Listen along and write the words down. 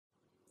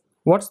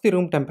What's the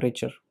room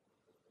temperature?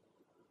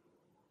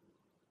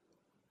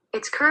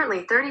 It's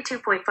currently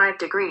 32.5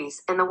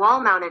 degrees and the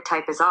wall-mounted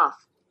type is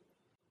off.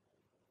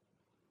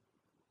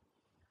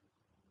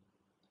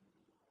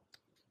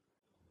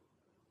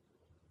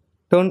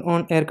 Turn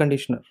on air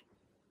conditioner.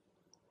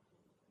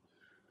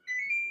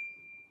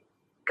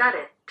 Got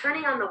it.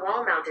 Turning on the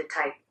wall-mounted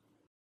type.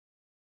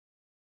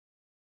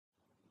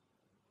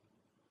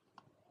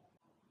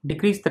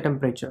 Decrease the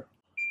temperature.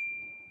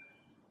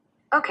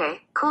 Okay,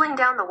 cooling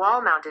down the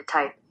wall-mounted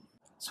type.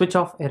 Switch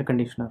off air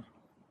conditioner.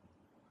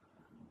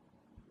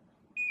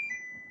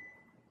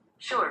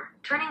 Sure,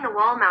 turning the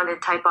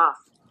wall-mounted type off.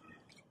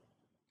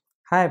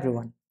 Hi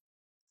everyone.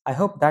 I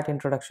hope that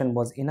introduction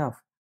was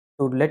enough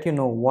to let you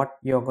know what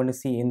you're going to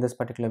see in this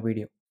particular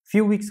video.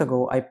 Few weeks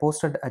ago, I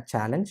posted a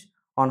challenge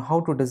on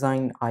how to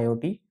design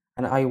IoT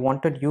and I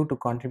wanted you to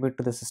contribute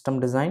to the system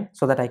design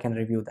so that I can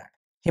review that.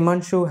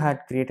 Himanshu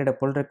had created a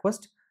pull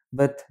request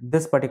with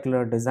this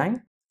particular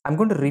design. I'm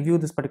going to review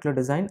this particular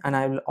design and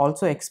I will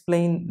also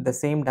explain the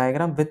same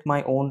diagram with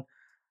my own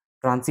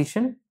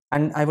transition,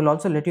 and I will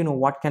also let you know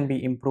what can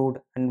be improved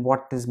and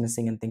what is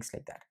missing and things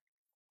like that.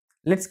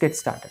 Let's get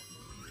started.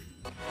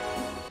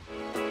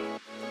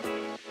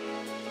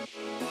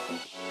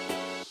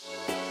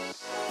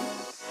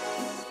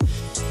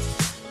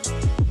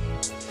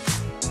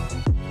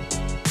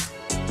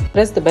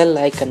 Press the bell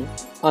icon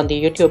on the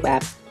YouTube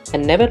app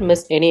and never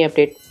miss any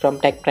update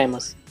from Tech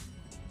Primers.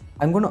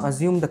 I'm going to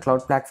assume the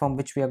cloud platform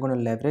which we are going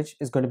to leverage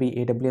is going to be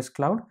AWS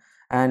Cloud,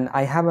 and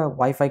I have a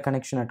Wi-Fi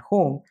connection at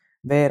home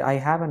where I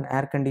have an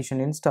air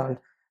conditioner installed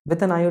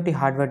with an IoT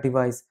hardware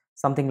device,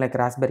 something like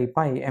Raspberry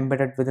Pi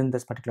embedded within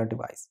this particular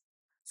device.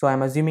 So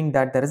I'm assuming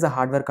that there is a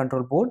hardware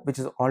control board which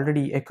is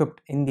already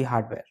equipped in the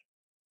hardware.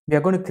 We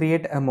are going to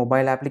create a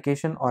mobile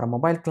application or a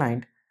mobile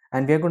client,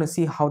 and we are going to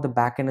see how the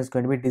backend is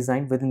going to be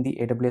designed within the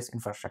AWS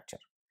infrastructure.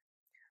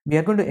 We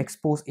are going to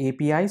expose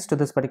APIs to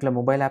this particular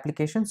mobile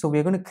application. So we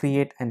are going to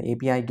create an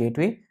API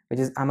gateway, which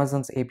is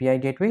Amazon's API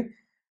gateway,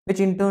 which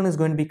in turn is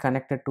going to be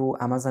connected to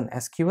Amazon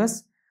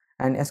SQS,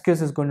 and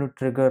SQS is going to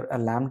trigger a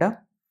Lambda.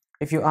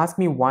 If you ask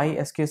me why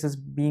SQS is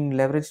being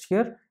leveraged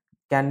here,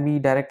 can we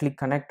directly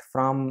connect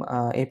from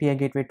API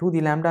gateway to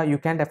the Lambda? You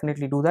can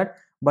definitely do that,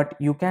 but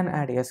you can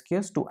add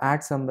SQS to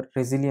add some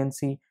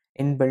resiliency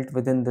inbuilt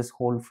within this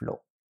whole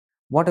flow.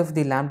 What if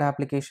the Lambda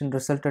application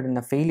resulted in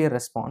a failure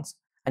response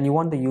and you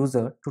want the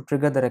user to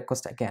trigger the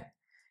request again?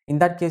 In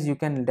that case, you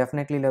can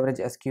definitely leverage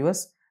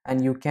SQS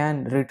and you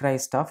can retry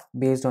stuff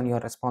based on your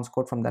response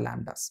code from the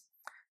Lambdas.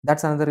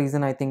 That's another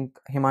reason I think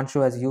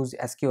Himanshu has used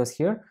SQS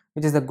here,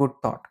 which is a good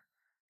thought.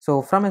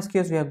 So from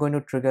SQS, we are going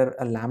to trigger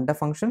a Lambda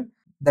function.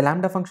 The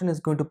Lambda function is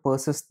going to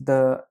persist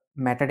the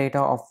metadata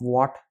of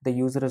what the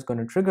user is going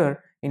to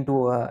trigger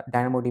into a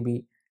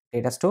DynamoDB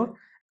data store,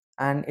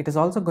 and it is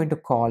also going to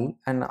call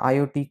an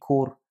IoT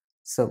core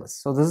service.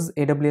 So this is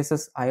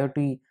AWS's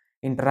IoT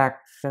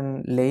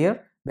interaction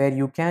layer where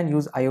you can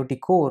use IoT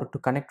core to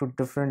connect to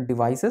different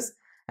devices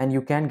and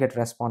you can get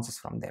responses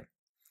from them.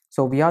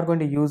 So we are going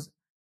to use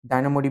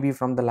DynamoDB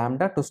from the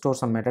Lambda to store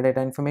some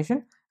metadata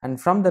information,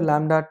 and from the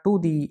Lambda to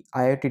the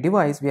IoT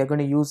device, we are going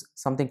to use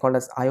something called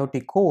as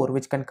IoT core,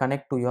 which can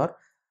connect to your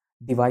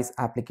device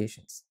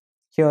applications.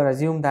 Here,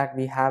 assume that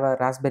we have a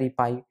Raspberry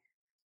Pi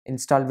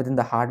installed within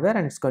the hardware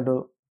and it's going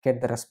to get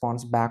the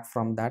response back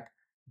from that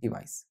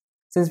device.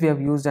 Since we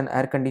have used an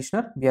air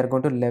conditioner, we are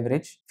going to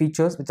leverage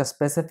features which are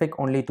specific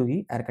only to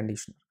the air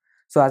conditioner.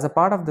 So as a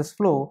part of this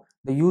flow,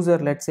 the user,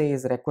 let's say,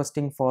 is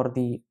requesting for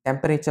the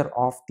temperature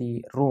of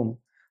the room.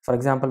 For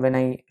example, when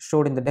I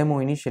showed in the demo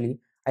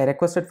initially, I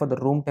requested for the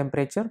room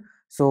temperature.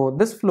 So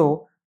this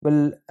flow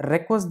will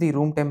request the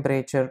room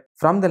temperature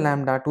from the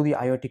Lambda to the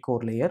IoT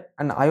core layer,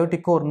 and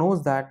IoT core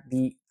knows that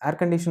the air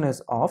conditioner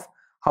is off.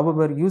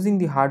 However, using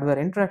the hardware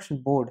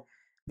interaction board,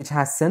 which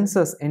has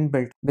sensors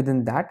inbuilt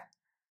within that,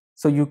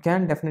 so you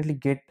can definitely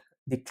get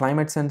the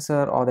climate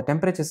sensor or the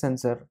temperature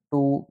sensor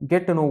to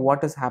get to know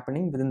what is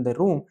happening within the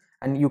room,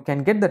 and you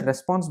can get the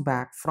response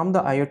back from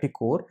the IoT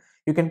core.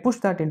 You can push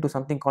that into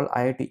something called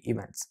IoT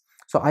events.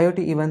 So IoT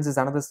events is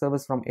another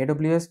service from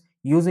AWS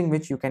using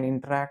which you can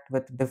interact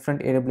with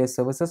different AWS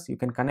services. You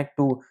can connect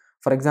to,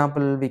 for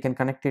example, we can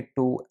connect it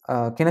to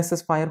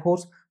Kinesis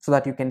Firehose so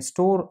that you can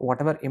store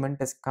whatever event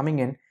is coming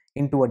in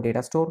into a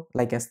data store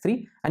like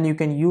S3, and you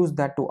can use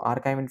that to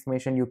archive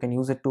information. You can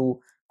use it to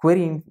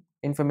query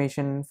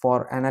information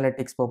for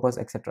analytics purpose,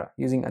 etc.,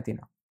 using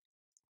Athena.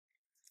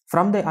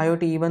 From the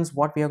IoT events,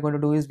 what we are going to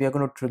do is we are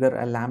going to trigger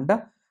a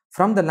Lambda.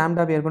 From the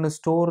Lambda, we are going to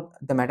store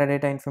the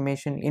metadata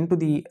information into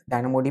the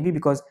DynamoDB,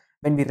 because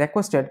when we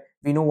requested,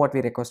 we know what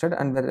we requested,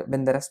 and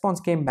when the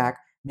response came back,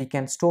 we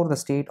can store the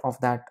state of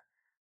that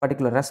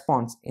particular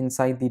response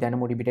inside the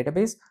DynamoDB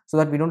database so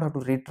that we don't have to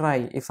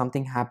retry if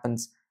something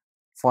happens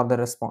for the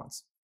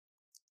response.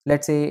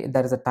 Let's say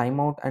there is a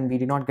timeout and we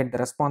did not get the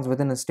response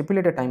within a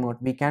stipulated timeout,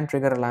 we can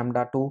trigger a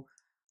Lambda to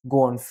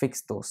go and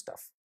fix those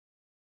stuff.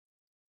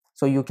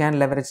 So you can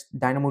leverage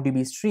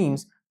DynamoDB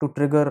streams to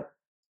trigger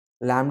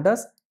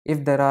Lambdas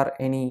if there are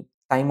any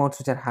timeouts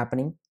which are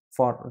happening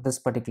for this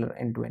particular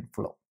end-to-end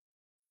flow.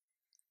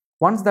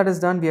 Once that is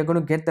done, we are going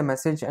to get the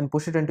message and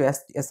push it into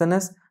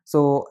SNS.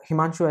 So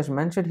Himanshu has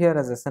mentioned here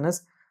as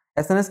SNS.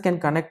 SNS can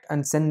connect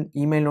and send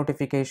email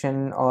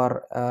notification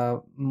or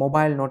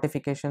mobile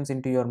notifications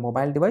into your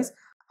mobile device.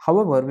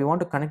 However, we want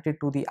to connect it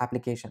to the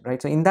application,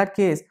 right? So in that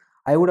case,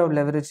 I would have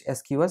leveraged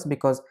SQS,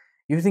 because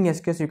using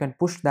SQS you can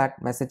push that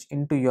message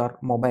into your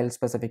mobile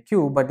specific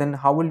queue. But then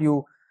how will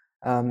you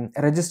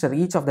register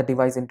each of the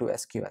device into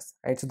SQS,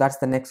 right? So that's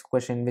the next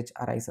question which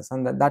arises,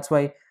 and that's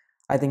why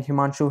I think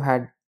Himanshu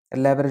had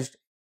leveraged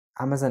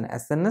Amazon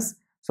SNS,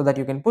 so that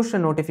you can push a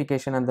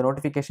notification and the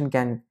notification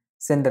can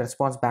send the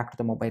response back to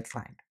the mobile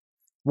client.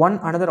 One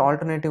another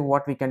alternative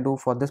what we can do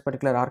for this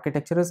particular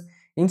architecture is,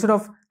 instead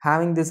of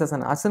having this as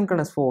an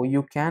asynchronous flow,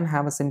 you can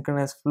have a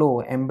synchronous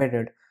flow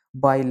embedded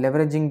by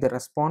leveraging the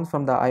response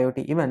from the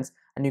IoT events,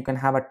 and you can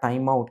have a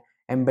timeout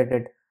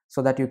embedded,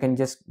 so that you can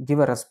just give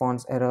a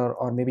response error,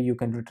 or maybe you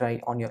can retry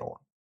on your own.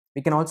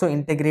 We can also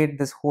integrate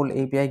this whole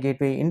API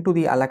gateway into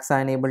the Alexa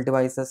enabled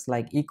devices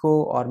like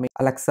Echo or maybe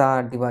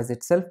Alexa device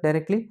itself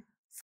directly.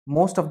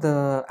 Most of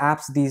the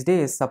apps these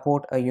days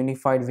support a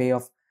unified way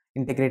of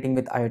integrating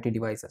with IoT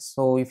devices.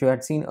 So if you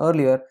had seen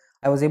earlier,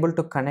 I was able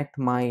to connect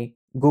my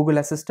Google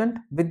Assistant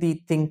with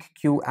the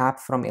ThinkQ app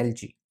from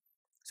LG.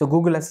 So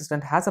Google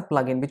Assistant has a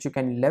plugin which you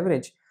can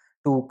leverage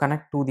to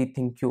connect to the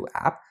ThinkQ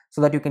app, so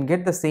that you can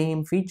get the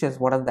same features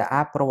what the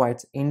app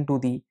provides into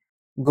the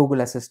Google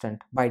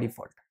Assistant by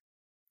default.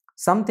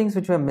 Some things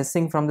which were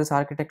missing from this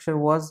architecture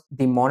was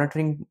the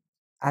monitoring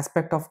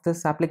aspect of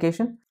this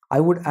application.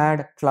 I would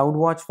add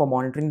CloudWatch for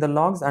monitoring the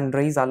logs and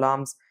raise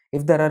alarms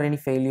if there are any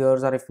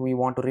failures or if we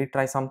want to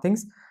retry some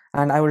things.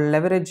 And I will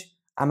leverage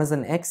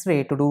Amazon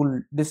X-Ray to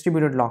do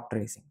distributed log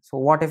tracing. So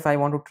what if I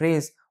want to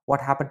trace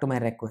what happened to my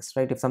request,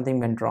 right? If something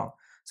went wrong.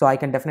 So I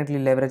can definitely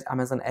leverage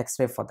Amazon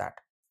X-Ray for that.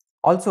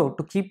 Also,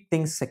 to keep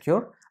things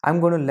secure, I'm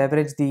going to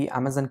leverage the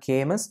Amazon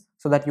KMS,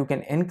 so that you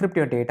can encrypt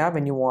your data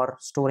when you are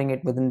storing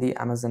it within the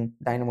Amazon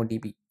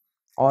DynamoDB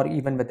or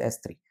even with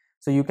S3.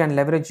 So you can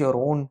leverage your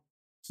own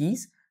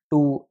keys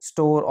to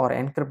store or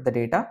encrypt the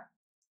data.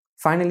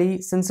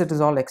 Finally, since it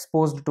is all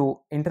exposed to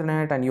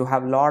internet and you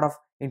have a lot of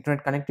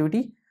internet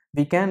connectivity,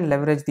 we can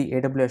leverage the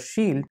AWS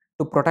Shield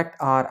to protect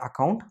our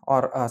account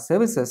or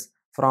services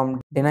from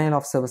denial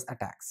of service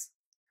attacks.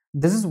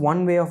 This is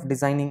one way of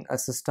designing a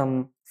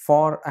system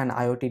for an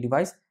IoT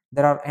device.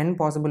 There are n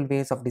possible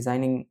ways of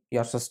designing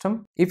your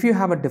system. If you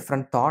have a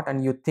different thought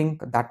and you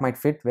think that might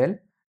fit well,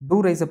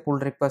 do raise a pull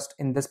request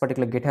in this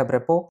particular GitHub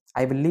repo.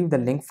 I will leave the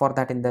link for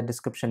that in the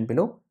description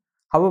below.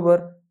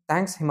 However,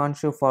 thanks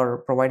Himanshu for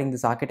providing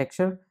this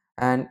architecture,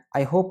 and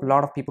I hope a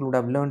lot of people would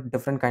have learned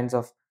different kinds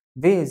of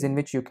ways in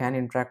which you can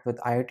interact with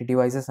IoT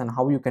devices and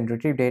how you can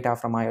retrieve data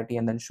from IoT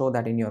and then show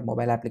that in your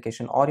mobile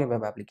application or your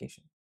web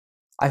application.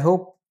 I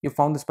hope you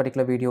found this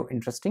particular video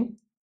interesting.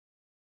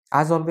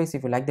 As always,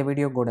 if you like the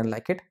video, go and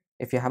like it.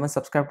 If you haven't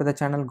subscribed to the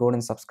channel, go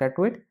and subscribe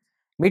to it.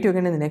 Meet you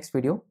again in the next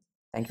video.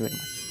 Thank you very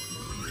much.